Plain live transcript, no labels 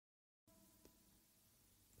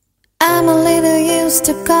used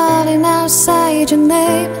to calling outside your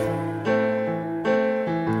name.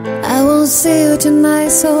 I will see you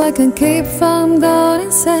tonight so I can keep from going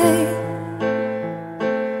insane.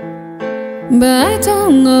 But I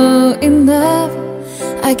don't know enough,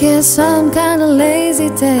 I guess I'm kinda lazy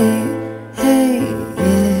day. Hey,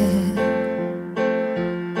 yeah.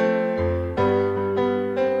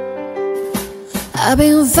 I've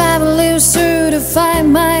been fabulous through to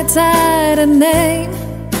find my title name.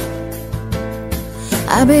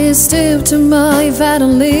 I've been stooped to more if I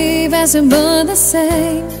don't leave as I'm born the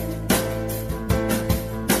same.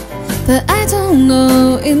 But I don't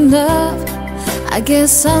know enough, I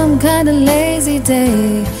guess I'm kinda lazy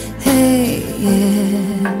day. Hey,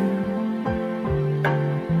 yeah.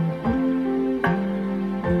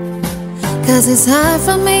 Cause it's hard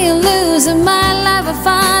for me to lose in my life. I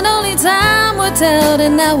find only time will tell,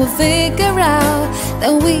 then I will figure out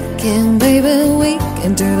that we can, baby, we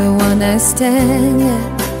can do the one night stand,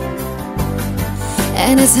 yeah.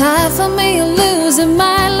 And it's hard for me to lose in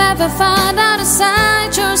my life. I find out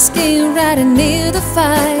inside your skin right near the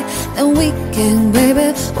fire. Then we can, baby,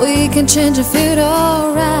 we can change and feel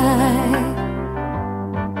alright.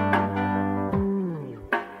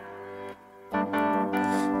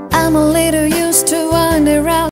 I'm a little used to wander out